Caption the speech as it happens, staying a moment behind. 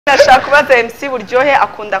Ndashaka kubaza MC Buryohe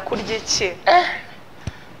akunda kurya iki?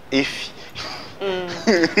 Ifi.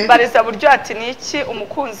 Mbariza Buryohe ati ni iki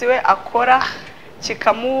umukunzi we akora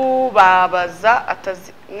kikamubabaza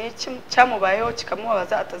atazi niki cyamubayeho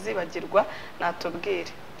kikamubabaza atazibagirwa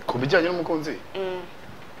natubwire. Ku bijyanye n'umukunzi?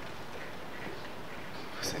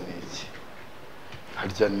 Se niki?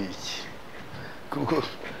 Harya niki? Kuko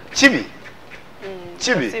kibi?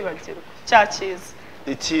 Kibi? Atazibagirwa. Cyakiza.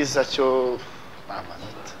 Ikiza cyo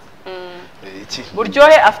amanota. Iki?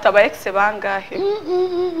 Buryohe afite aba ex bangahe?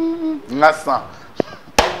 Nkasa.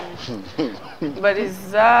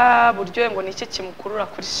 Bariza Buryohe ngo niki kimukurura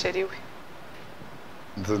kuri sheri we?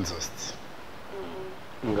 Nzonzosti.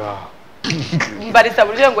 Ngaho. Mbariza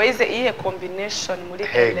Buryohe ngo yize iyihe combination muri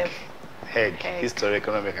A-level? Heg. History,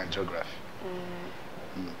 Economic and Geography.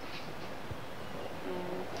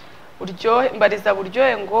 Buryohe mbariza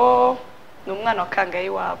Buryohe ngo ni umwana wa kangahe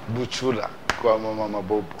iwabo? Bucura kwa mama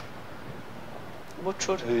Bobo.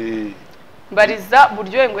 Bucura. Mbariza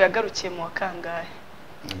Buryohe ngo yagarukiye mu wa kangahe?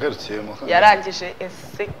 Yagarukiye mu kangahe? Yarangije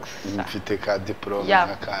S6. Mfite ka diplome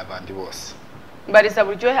nk'abandi bose. Mbariza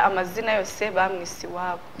Buryohe amazina yose bamwisi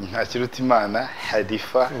iwabo. Nta kiruta Imana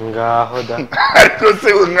Halifa. Ngaho da. Ariko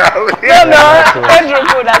se ngaho. No, Pedro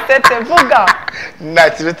kuna tete vuga. Nta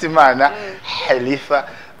kiruta Imana Halifa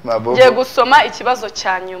Mabobo. Ngiye gusoma ikibazo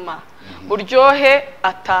cya nyuma. Buryohe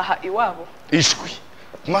ataha iwabo. Ishwi.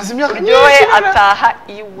 Maze imyaka Buryohe ataha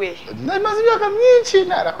iwe. Maze imyaka myinshi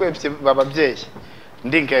narakwebye bababyeyi.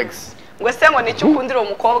 Ndi ngex. Ngo se ngo nicyo ukundira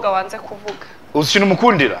umukobwa wanze kuvuga. Uzishina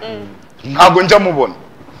umukundira? Ntago njya mubona.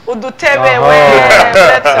 Udutebe we.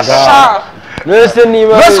 Nese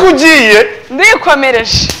niba Basugiye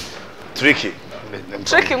ndikomereje. Tricky.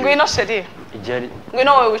 Tricky ngwino sheri. Ijari.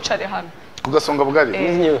 Ngwino wowe wicare hano. Kugasonga bugari.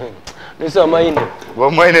 Nese wamayinde.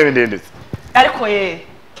 Wamayinde bindendetse. Ariko ye.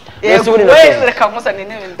 Nese uri Wewe reka nkuzane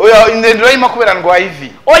intebe. Oya indendero yima kubera ndwa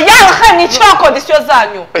ivi. Oya hani cyo condition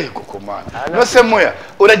zanyu. Koko mana. Nose moya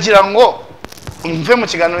uragira ngo mve mu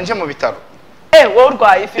kiganiro nje mu bitaro. Wowe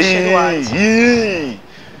urwaye ifi sheri wanjye.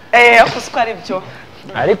 Akusiko ari byo.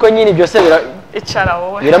 Ariko nyine byose icara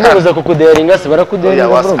wowe. Biramubuza kukuderinga se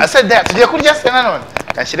barakuderinga. Ase da tugiye kurya se nanone.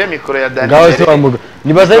 Kashyire mikoro ya Dani. Ngaho se wamuga.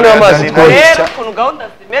 Nibaza ni amazi twose. Rero ukuntu gahunda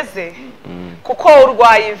zimeze kuko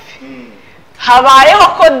urwaye ivi. Habayeho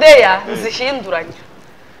ko deya zihinduranya.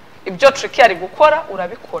 Ibyo Tricky ari gukora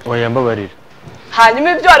urabikora. Oya mbabarira.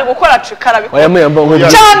 Hanyuma ibyo ari gukora Tricky arabikora. Oya muyamba ngo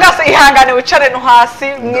cyangwa se ihangane wicare no hasi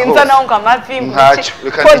mwinza naho ngo amavi muki.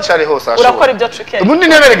 Reka nicare hose ashobora. Urakora ibyo Tricky. Ubundi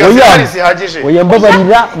ntebere gasi zihagije. Oya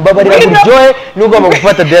mbabarira Buryohe nugomba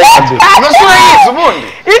gufata deya kabiri. Nosura yize ubundi.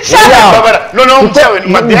 Icara mbabara. None umcyawe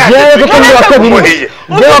madiyane. Deya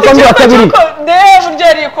wa kabiri. Deya buryo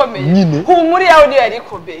yari ikomeye. Humuri yawe niyo yari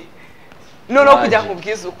ikomeye. None kujya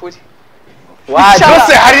nkubwiza ukuri.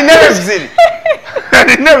 Cyose hari intebe ebyiri.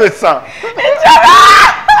 Hari intebe sa.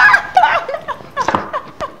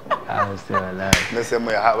 Nese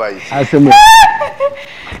mo yahabaye. Asemo.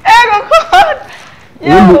 Ego ko.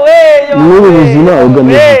 Yewe Ni ubuzima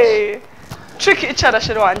ugamije. Tricky icara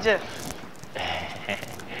sheri wanje.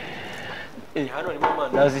 Hano ni mama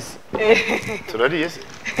ndazi. Turariye se.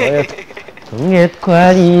 Tumwe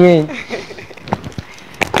twariye.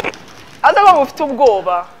 Azaba mufite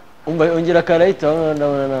ubwoba. Umva ongera karayita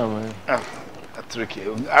ndabona nama. Tricky.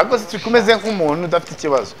 Agoze tukumeze nk'umuntu udafite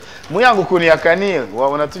ikibazo. Muyango ukuntu yakaniye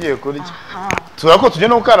wabona tugiye kurya. Turako tujye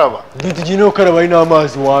no gukaraba. Tugiye no gukaraba ari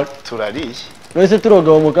n'amazi wa. Turariye. Nose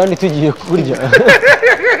turoga mu kandi tugiye kurya.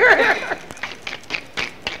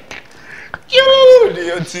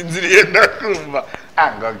 Iyo nsinziriye ndakumva.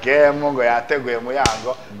 Ango game ngo yateguye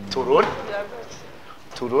muyango tururi.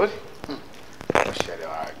 Tururi. Mushere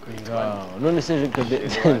wawe. None se jikade.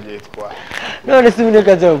 None se bine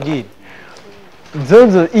kaza ubwira.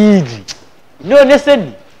 Zonzo iji. None se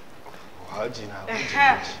ni. Waje nawe.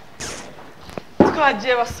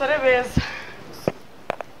 Twagiye basore beza.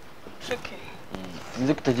 Tricky.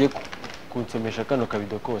 Nzi kutagiye kunsomesha kano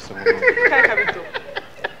kabido kose mu. Kaya kabido.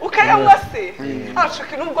 Ukayangwa se.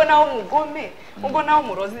 Tricky nubwo naho mugome, ubwo naho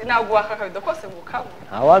murozi nagwa aka kabido kose mukabo.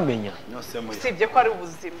 Ntawamenya. Nose mu. Sibye ko ari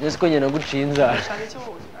ubuzima. Nese ko nyena gucinza. Cyane cyo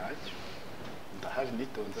ubu. Ndahari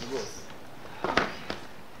nitonze rwose.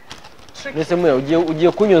 Nese muya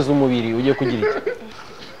ugiye kunyoza umubiri ugiye kugira iki?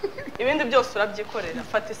 Ibindi byose urabyikorera.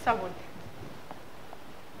 Fata isabune.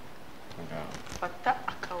 Fata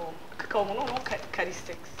akawomo noneho kari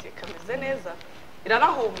sexy kameze neza.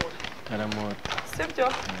 Iranahumura. Karamota. Sibyo?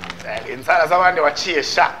 Inzara z'abandi waciye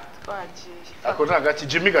sha. Twagiye. Ako ntagati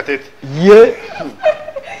Jimmy Gatete. Ye.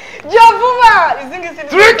 Jya vuba. Izingizi.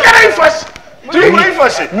 Turikirayifashe.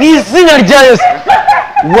 Turikirayifashe. Ni izina rya Yesu.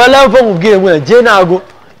 Wala mva mubwire mwe je nago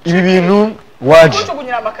ibi bintu waje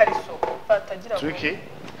kujugunyira amakariso fatagira Tricky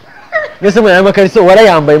mbese mwana amakariso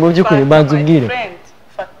warayambaye mu by'ukuri mbanza umbwire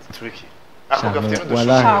Tricky ako gafite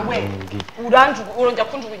n'udushusho uranje urongera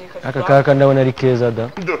kunjugunyika aka kaka ndabona ari keza da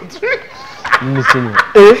n'imisinyo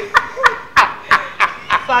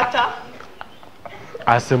fata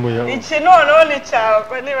asemuye iki noneho ni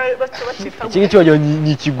cyawe niba bacita iki ngicyo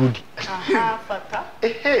ni ikigudi aha fata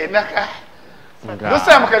naka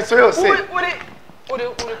gusa amakariso yose uri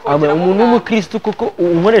umuntu w'umukristo kuko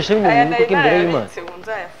unkoresha ibintu kuko imbere y'Imana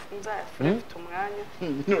nzayafite umwanya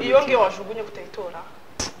iyo ngiye wajugunye kutayitora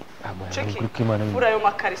ura ayo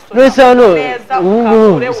makariso nese hano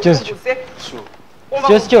ubu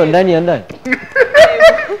cyo ndani ya ndani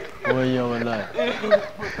oya wallahi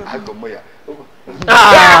ago moya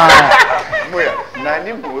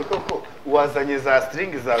nani mbuwe koko wazanye za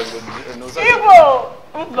string zawe noza ISIBO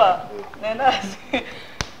umva nenazi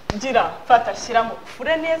gira fata shyiramo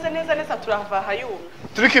fure neza turava hayumye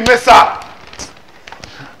Tricky mesa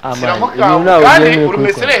shyiramo kandi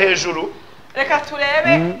urumesere hejuru reka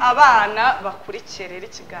turebe abana bakurikira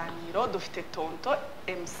ikiganiro dufite tonto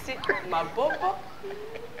MC Mabobo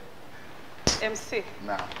MC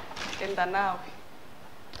enda nawe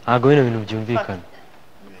ntago bino bintu byumvikana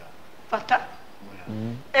fata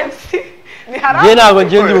MC ni haramu ye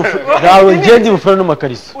ntago ngende ubufura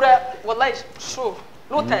n'amakariso wallahi sure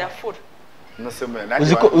nutayafura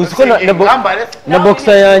uziko na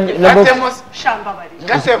boxer yanjye shamba bari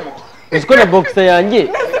ngatemo uziko na boxer yanjye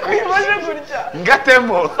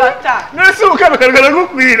ngatemo fata nese ukabigaragara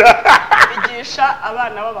gukwira bigisha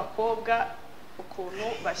abana b'abakobwa ukuntu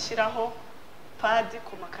bashyiraho padi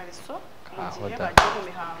ku makariso mu gihe bagiye mu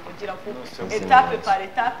mihango gira vuba etape par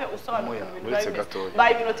etape usobanura ibintu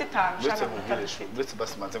bayi minota 5 shaka ndetse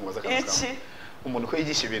basi manze ngo bazakavuga umuntu ko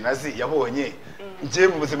yigisha ibintu azi yabonye ngiye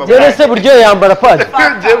mu buzima bwanjye nese buryo yambara padi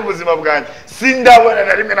ngiye mu buzima bwanjye sindabona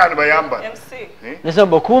na rimwe nanu bayambara nese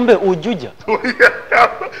kumbe ujya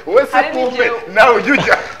wese kumbe nawe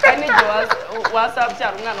ujya kandi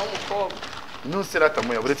wazabyara umwana w'umukobwa nusirata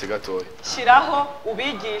muya buretse gatoya shiraho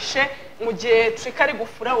ubigishe mu gihe Tricky ari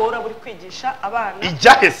gufura wowe uraburi kwigisha abana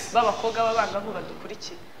ijahese b'abakobwa b'abangavu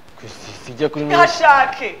badukurikiye sijya kuri mwe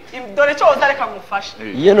hashake dore cyo uzareka mufashe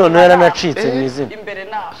iyo none yaranacitse mu izina imbere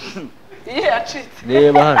naho iyo yacitse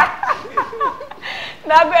reba hano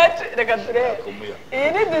ntabwo reka turebe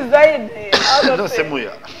iyi ni design nose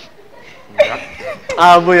muya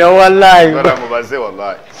amuya wallahi baramubaze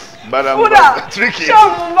wallahi baramubaze Tricky cyo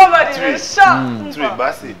mumbabarire sha Tricky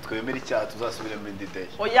basi twemera icyaha tuzasubira muri day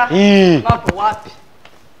oya mapo wapi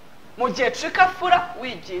mu gihe Tricky afura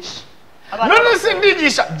wigisha none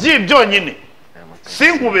sindigisha byonyine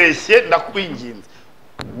sinkubeshye ndakwinginze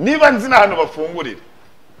niba nzi n'ahantu bafungurira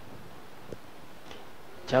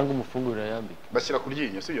cyangwa umufungurira yambika bashyira ku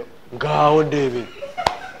ryinyo sibyo ngaho ndebe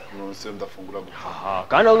nonse ndafungura aha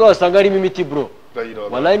kandi aho wasanga harimo imiti bro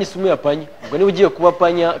wallahi ni sumu ya panya ubwo niba ugiye kuba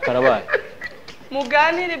panya karabaye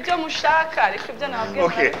muganire ibyo mushaka ariko ibyo nabwiye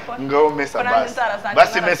okay ngaho mesa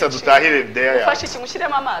basi mesa dutahire deya ya ufashe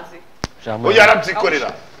ikimushyiremo amazi oya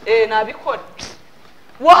arabyikorera nabikora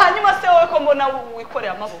wo hanyuma se wowe ko mbona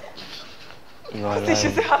wikoreye amaboko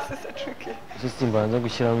utishyize hasi se Tricky simbanza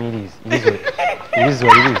gushyiramo irizi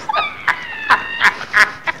waribizi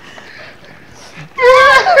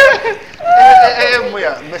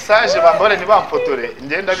muya message bambare ni bampotore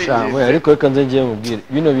ngenda bigiye ariko reka nze ngiye mubwire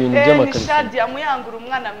bino bintu by'amakariso Shadi yamuyangura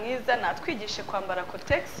umwana mwiza natwigishe kwambara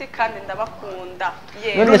kotex kandi ndabakunda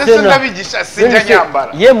none ndabigisha sinjya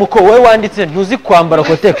nyambara ye muko wowe wanditse ntuzi kwambara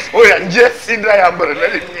kotex oya ngiye sinda yambara na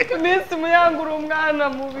rimwe Miss muyangura umwana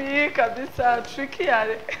mubi kabisa Tricky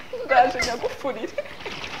yare ndaje nyagufurire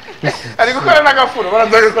ari gukora n'agafuro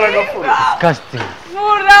baraza gukora agafuro casting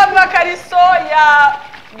mura makariso ya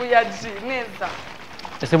buyaji neza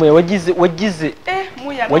ese muya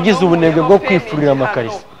wagize ubunebwe bwo kwifurira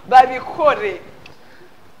amakariso babikore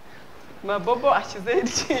Mabobo ashyizeho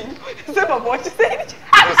iryinyo ese Mabobo washyizeho iryinyo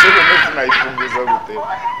ese umuntu nayifunguza gute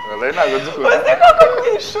wallahi ntabwo nzikora ese koko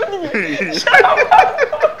kwishunnye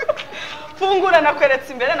fungura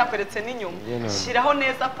nakweretse imbere nakweretse n'inyuma shyiraho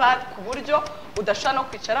neza pad ku buryo udashaka no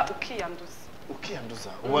kwicara ukiyanduza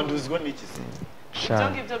uwanduzwa n'iki se ibyo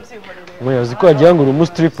ngibyo byihorere muya uzi ko wagira ngo uri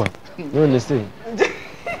umustripa none se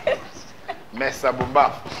mesa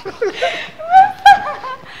bomba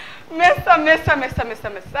mesa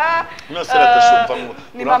nose ratashumva ngo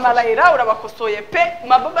ni mama Laila urabakosoye pe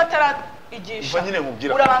Mabobo atarayigisha nyine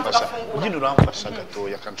nkubwira kumfasha nyine uramfasha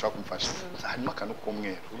gatoya kanshaka kumfasha hanyuma kanu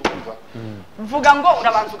komwero urumva vuga ngo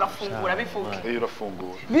urabanza ugafungura bivuge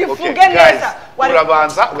urafungura bivuge neza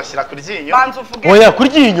urabanza ugashyira ku ryinyo banza uvuge oya ku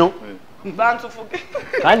ryinyo banza uvuge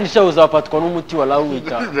kandi sha uzafatwa n'umuti wa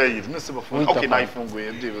lawita mwese bafunga okay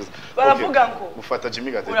nayifunguye byibuze baravuga ngo ufata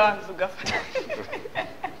Jimmy Gatete uranza ugafata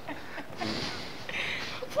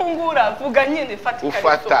fungura vuga nyine fata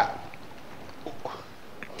ufata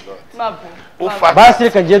mabu ufata basi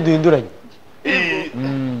reka ngiye duhinduranye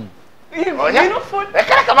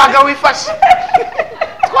reka kamaga wifashe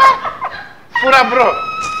fura bro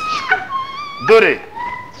dore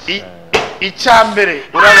icyambere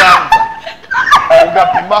urabanza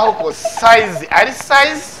ugapimaho ko size ari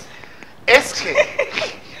size eske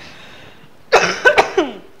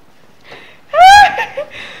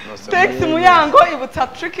Tex Muyango ibutsa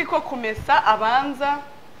tricky ko kumesa abanza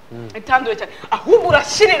itanduye cyane ahubwo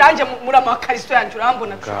urashira irange muri amakariso yanjye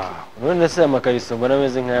urambona none se amakariso mbona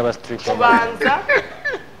ameze nk'ayaba street abanza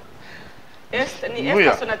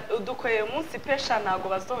ni sona udukoye umunsi pesha nago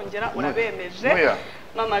bazongera urabemeje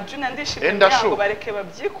mama Juna ndishimye ngo bareke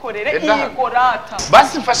babyikorere igorata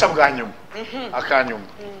basi mfasha bwa nyuma akanyuma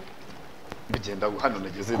bigenda hano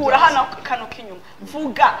nageze kura hano kano kinyuma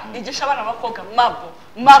vuga igisha abana bakobwa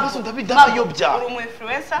mabo ndabidayobya uri umu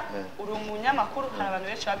influencer uri umunyamakuru hari abantu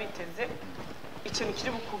benshi babiteze ikintu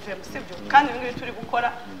kiri bukuve musibyo kandi ibintu turi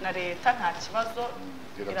gukora na leta nta kibazo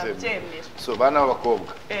irabyemera so bana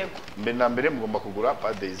b'abakobwa yego mbe na mbere mugomba kugura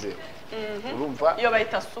padeize urumva iyo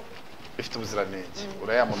bayita supu ifite ubuziranenge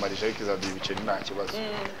urayamamarije ariko izaduha ibiceri nta kibazo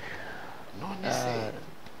none se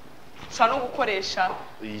ushobora no gukoresha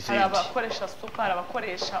hari abakoresha supa hari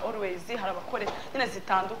abakoresha always hari abakoresha nyine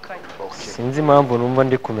zitandukanye sinzi impamvu numva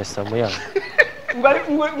ndi kumesa Muyango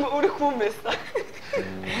uri kumesa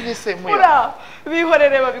nese Muyango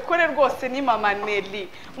bihorere babikore rwose ni mama Nelly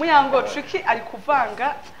Muyango Tricky ari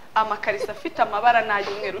kuvanga amakarisa afite amabara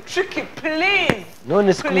n'ay'umweru Tricky please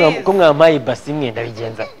none se ko mwampaye ibasi imwe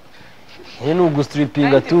ndabigenza ni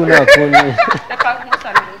ugustripinga tu nakunye reka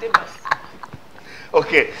kumusana indi basi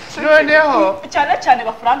okay noneho cyane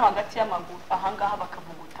bafurana hagati y'amaguru ahangaha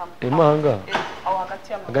bakavugutamo imanga aho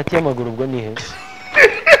hagati y'amaguru ubwo ni he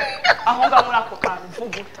aho ngaho muri ako kantu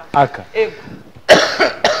vuguta aka ego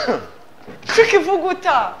Tricky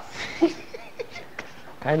vuguta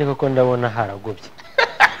kandi koko ndabona haragobye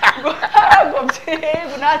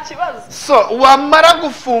nta kibazo so wamara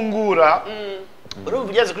gufungura urumva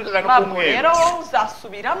ugeze kuri kagano k'umweru rero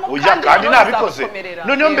uzasubiramo kandi nabikoze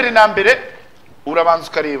noneho mbere na mbere urabanza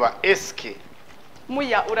ukareba eske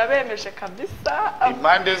Muya urabemeje kabisa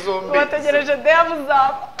impande zombi bategereje demu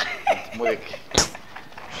zabo mureke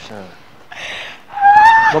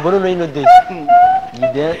babona no ino day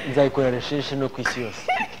ide nzayikora recherche no kwisi yose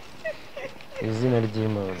izina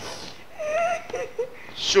ry'Imana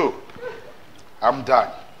sure I'm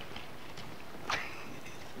done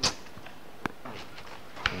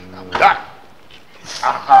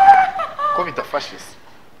aha ko bitafashe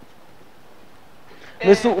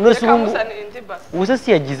ubusa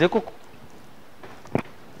si yagize koko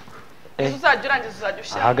uzajya urangiza uzajya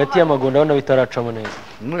ushyira hagati y'amaguru ndabona bitaracamo neza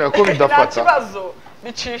none ko bidafata nta kibazo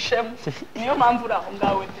bicishemo niyo mpamvu uri aho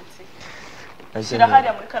ngawe ndetse shyira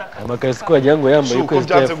hariya muri karakara amakarisi ko wagira ngo yambaye ukwezi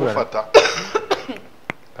byanze gufata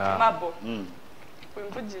mabo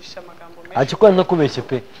wimvugisha amagambo menshi akikora no kubeshye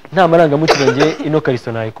pe nta marangamutima ngiye ino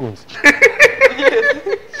kariso nayikunze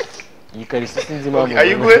iyi kariso sinzi impamvu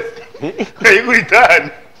ayiguhe itanu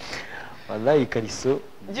wallahi iyi kariso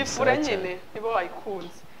gifura nyine niba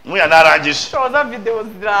wayikunze Muya narangije shoza video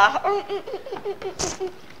ziraha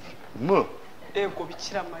ego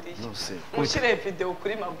bikira Mariya mushyire video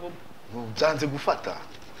kuri mavuba byanze gufata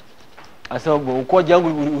asaba uko wagira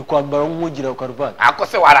ngo kwambara nk'ugira karuvati ako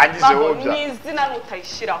se warangije wowe bya n'izina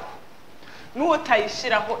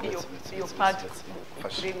nutayishiraho iyo pad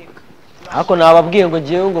clinic ako nababwiye ngo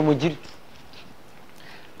ngiye ngo mugire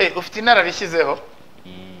ufite inara rishyizeho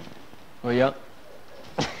oya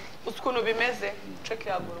ukuntu bimeze check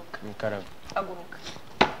yaguruka nikaraga aguruka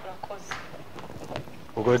urakoze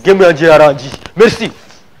ubwo game yanjye yarangiye merci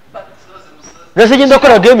nase genda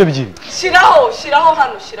kora game ebyiri shiraho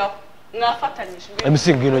hano shiraho mwafatanyije MC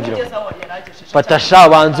ngino gira fata sha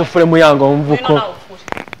banze ufure Muyango wumva uko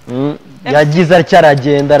yagize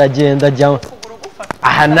aragenda ajya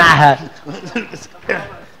aha naha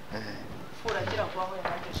furagira kwaho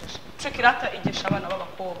yaragejeje Trikirata igisha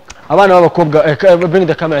abana b'abakobwa bring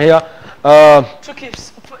the camera here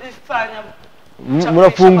Trikifanya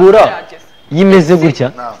murafungura yimeze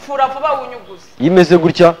gutya fura vuba wunyuguze yimeze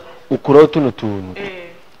gutya ukuraho tuno tuntu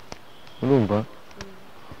urumva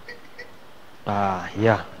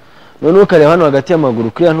ya none ukareba hano hagati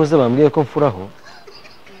y'amaguru kuri ntuze bambwiye ko mfuraho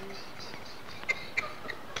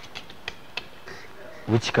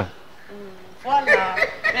wikika voilà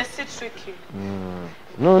merci Tricky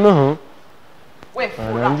no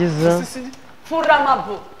warangiza fura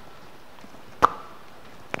amabo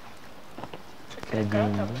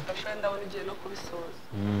kagenda ndabona ugiye no kubisoza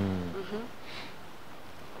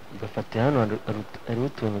ugafata hano hariho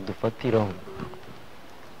utuntu dufatiraho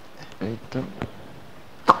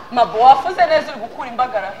mabo wafuze neza uri gukura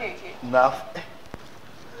imbagara hehe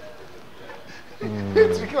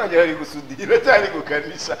Triki wanjye hari gusudira cyane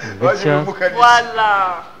gukanisha waje umukanisha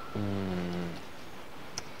wala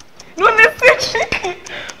none se Triki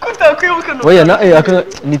kutakwibuka no oya na aka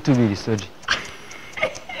ni tubiri sorry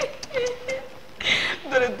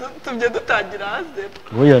dore tubye dutangira haze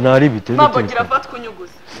oya nari bite mabo gira fat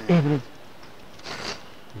kunyuguza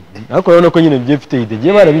ariko urabona ko nyine byefite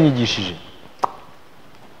idege barabinyigishije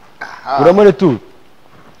uramare tu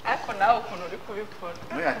ariko nawe ukuntu uri kubikora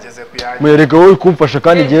muyageze kuyaje mwereka wowe kumfasha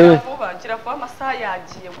kandi jewe gira vuba amasaha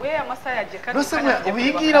yagiye we amasaha yagiye kandi nose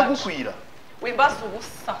ubigira gukwira wimbaza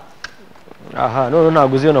ubusa aha none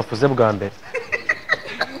ntago uzi yo nafuze bwa mbere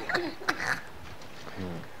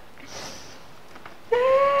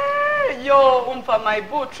yo umva my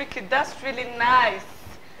boo Tricky that's really nice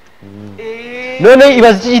none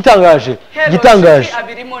ibaza iki gitangaje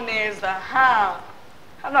abirimo neza ha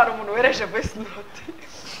hano hari umuntu wereje voice note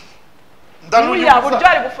buryo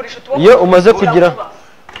ari gufurisha utuboko iyo umaze kugira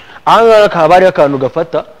ahangaha akaba ari akantu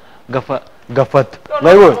gafata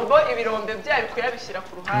nabibonye ibirombe byayo kuyabishyira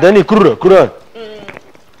ku ruhande dani kurura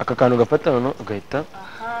aka kantu gafata none ugahita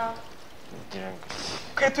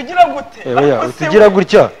tugira gute oya tugira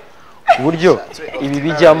gutya uburyo ibi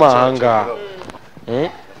bijyamo ahangaha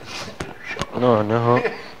noneho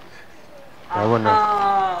urabona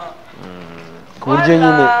ku buryo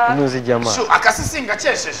nyine ntuzijyamo akasisinga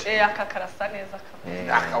cyesheje aka karasa neza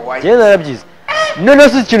akawaye njye narabyize none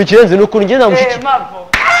se ikintu kirenze ni ukuntu njye namushiki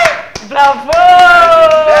bravo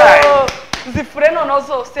zifure noneho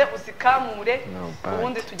zose uzikamure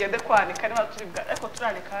ubundi tugende kwanika niba turibwa ariko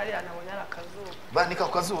turanika hariya nabonye ari akazuba banika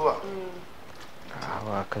ku kazuba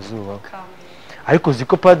akazuba ariko uzi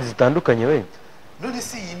ko padi zitandukanye we none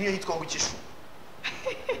si iyi niyo yitwa ngukishu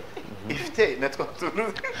ifite natwa tuntu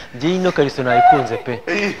njye ino kariso nayikunze pe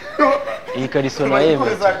iyi kariso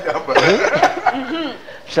nayemeye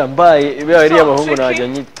shambaye ibe ari abahungu najya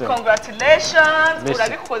nyita congratulations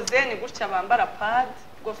urabikoze ni gutya bambara pad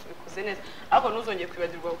rwose ubikoze neza ariko ntuzongeye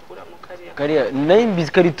kwibagirwa gukura mu kariya nayo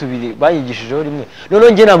mbizi ko ari tubiri banyigishijeho rimwe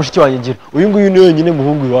noneho njye nta mushiki wanjye ngira uyu nguyu ni wenyine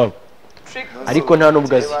muhungu iwabo ariko nta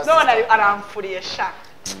n'ubwo azi none aramfuriye sha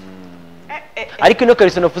ariko ino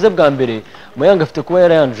kariso nafuze bwa mbere Mayanga afite kuba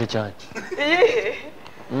yarayanduje cyane iyihe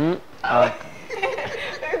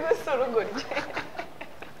gusura ugorye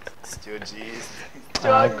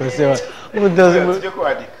tujye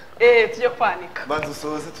kwanika tujye kwanika banza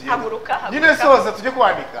usoze tujye haguruka nyine soza tujye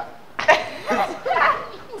kwanika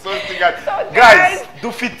guys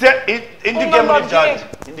dufite indi game y'ibyaje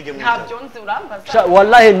ntabyo nzi urambaza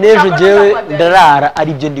wallahi nejo jewe ndarara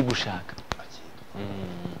ari byo ndi gushaka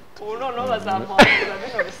ubu noneho bazamuhagura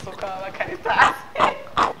bino bisuka bakarita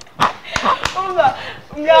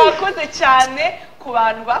mwakoze cyane ku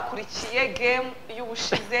bantu bakurikiye game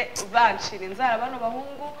y'ubushize bancira inzara bano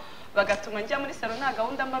bahungu bagatuma njya muri salo nta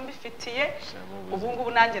gahunda mba mbifitiye ubu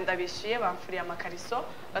ngubu nanjye ndabishyuye bamfuriye amakariso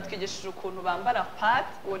batwigishije ukuntu bambara pad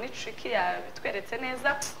uwo ni Tricky yabitweretse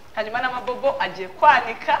neza hanyuma n'amabobo agiye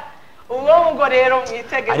kwanika ubwo rero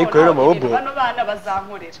mwitege ariko rero amabobo bano bana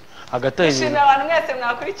bazankorera hagati y'ibintu dushimiye abantu mwese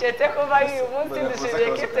mwakurikiye kuva uyu munsi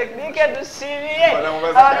dushimiye ki tekinike dushimiye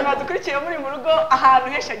abantu badukurikiye muri mu rugo ahantu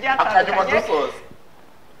henshi hagiye hatandukanye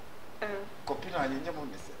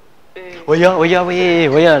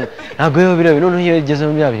oya ntabwo biba bireba noneho iyo ugeze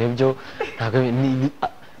mu bya bihe byo ntabwo ni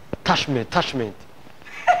attachment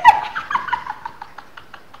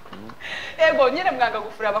ego nyine mwanga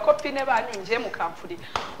gufura abakopine banyungiye mukamfuri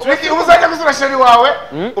ubu uzajya gusura sheri wawe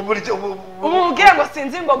umubwire ngo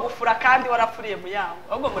sinzi ngo gufura kandi warapfuriye mu yango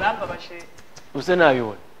ahubwo murambabaje use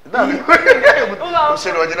nabibona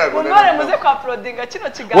umubare muze kwa prodinga kino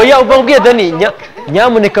kiganiro oya ubabwiye Dani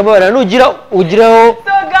nyamuneka mbabara nugira ugiraho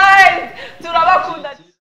so guys turabakunda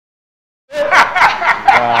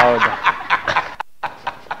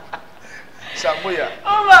shamuya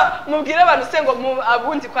mubwire abantu se ngo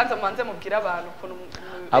abundi kwanza mubanze mubwire abantu ukuntu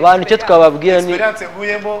abantu icyo twababwira ni experience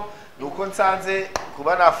nkuyemo nuko nsanze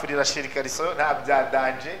kuba nafurira sheri kariso nta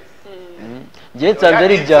byadanje njye nsanze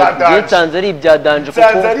ari ibya danje kuko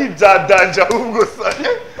nsanze ari ibya danje ahubwo sare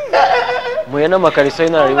muye n'amakariso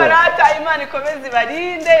y'inararibona barata Imana ikomeze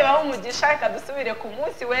ibarinde ibahe umugisha reka dusubire ku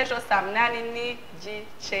munsi w'ejo saa 8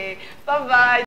 n'igice bye bye.